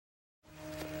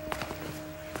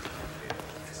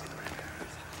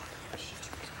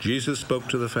Jesus spoke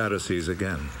to the Pharisees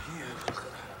again.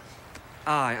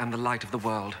 I am the light of the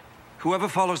world. Whoever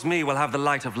follows me will have the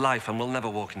light of life and will never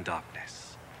walk in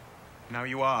darkness. Now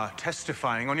you are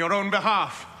testifying on your own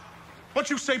behalf.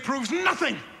 What you say proves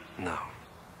nothing! No.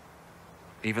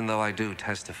 Even though I do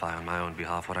testify on my own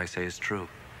behalf, what I say is true.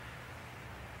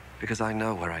 Because I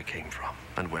know where I came from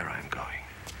and where I am going.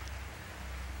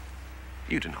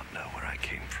 You do not know where I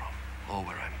came from or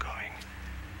where I'm going.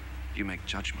 You make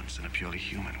judgments in a purely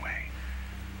human way.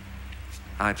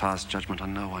 I pass judgment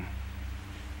on no one.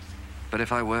 But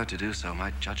if I were to do so,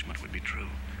 my judgment would be true.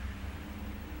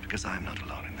 Because I am not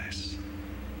alone in this.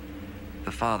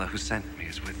 The Father who sent me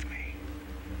is with me.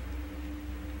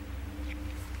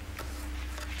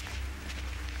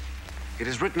 It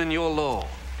is written in your law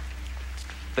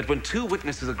that when two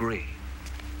witnesses agree,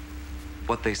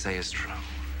 what they say is true.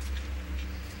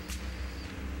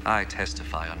 I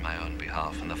testify on my own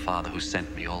behalf, and the Father who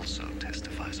sent me also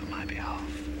testifies on my behalf.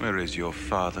 Where is your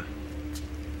father?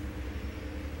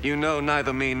 You know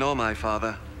neither me nor my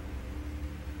Father.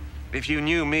 If you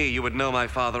knew me, you would know my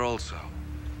Father also.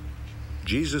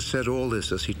 Jesus said all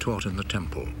this as he taught in the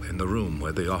temple, in the room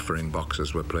where the offering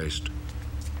boxes were placed.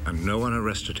 And no one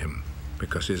arrested him,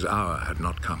 because his hour had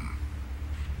not come.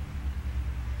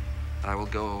 I will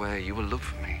go away, you will look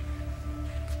for me.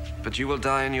 But you will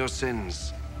die in your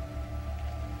sins.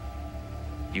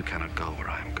 You cannot go where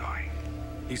I am going.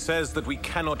 He says that we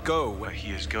cannot go where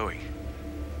he is going.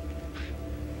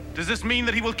 Does this mean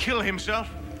that he will kill himself?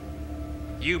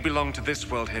 You belong to this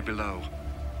world here below,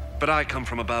 but I come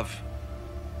from above.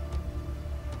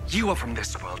 You are from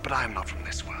this world, but I am not from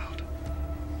this world.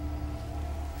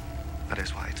 That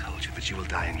is why I told you that you will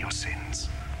die in your sins.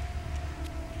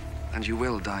 And you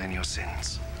will die in your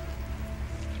sins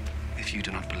if you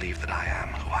do not believe that I am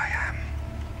who I am.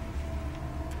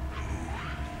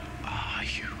 Who are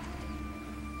you?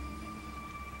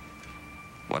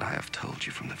 What I have told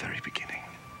you from the very beginning.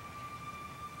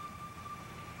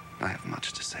 I have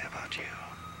much to say about you,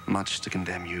 much to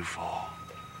condemn you for.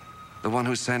 The one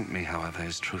who sent me, however,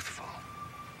 is truthful.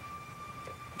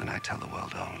 And I tell the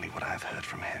world only what I have heard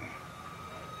from him.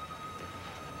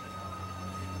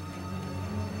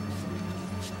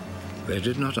 They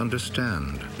did not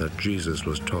understand that Jesus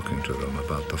was talking to them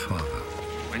about the Father.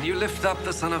 When you lift up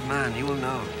the Son of Man, you will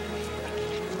know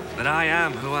that I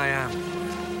am who I am.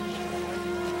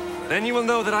 Then you will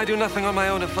know that I do nothing on my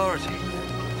own authority.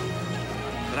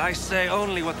 But I say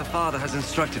only what the Father has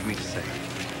instructed me to say.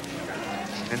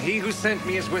 And he who sent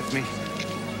me is with me.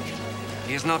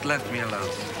 He has not left me alone.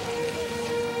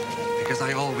 Because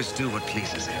I always do what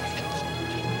pleases him.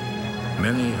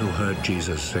 Many who heard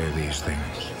Jesus say these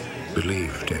things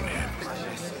believed in him.